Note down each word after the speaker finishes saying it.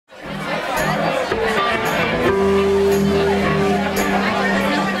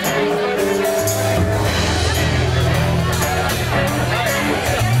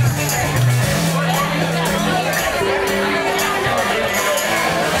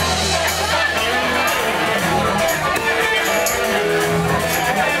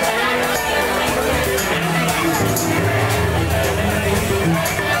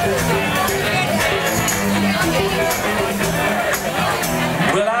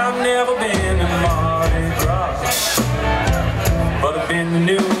never been to Mardi Gras, but I've been to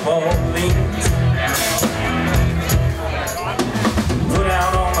New Orleans. Put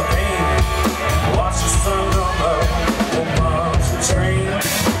out on the paint, watch the sun come up, go march the train.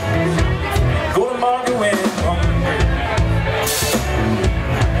 Go to market when I'm hungry,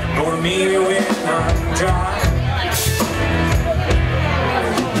 go to meet when I'm dry.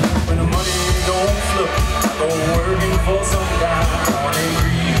 When the money don't flow, I go working for some guy on a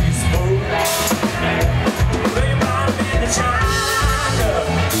grease boat. They might have been to China,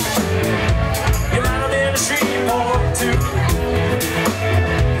 you might have been to Shreveport too.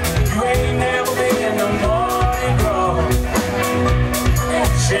 You ain't never been to Mardi Gras,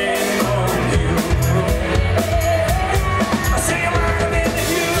 shame on you. I say you might have been to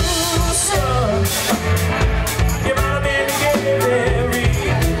Houston, you might have been to Bowery.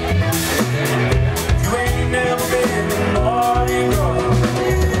 You ain't never been to Mardi Gras,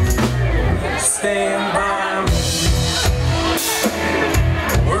 stand by me.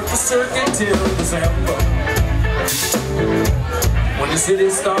 Work the circuit till December, when the city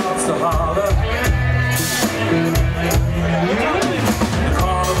starts to holler. The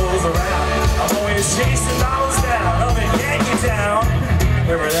carnival's around, I'm always chasing dollars down. I'm in Yankee Town,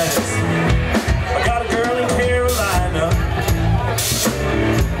 wherever that is. I got a girl in Carolina,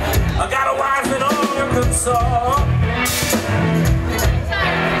 I got a wife in Arkansas.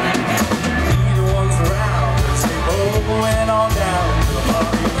 Neither one's around, cause they both went on down to the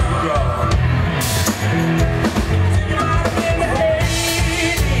Mardi Gras. You might have been to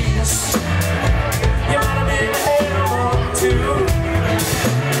Hades, you might have been to hell too.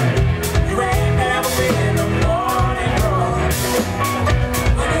 You ain't never been to Mardi Gras,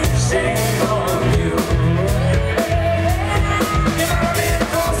 shame on you. You might have been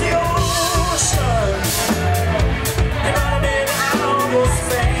across the ocean, you might have been out of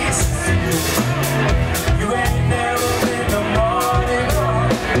space. You ain't never been to Mardi Gras,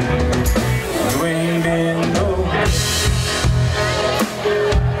 you ain't been no.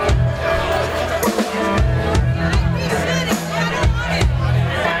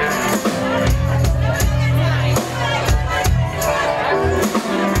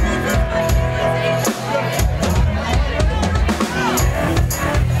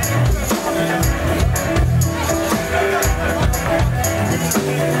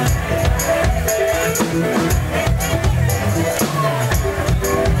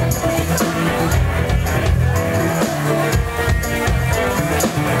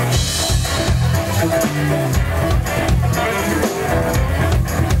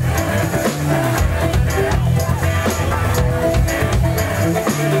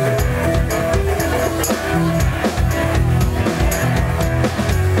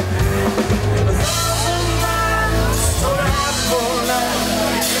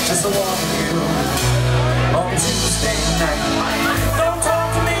 Just to walk you on Tuesday night. Don't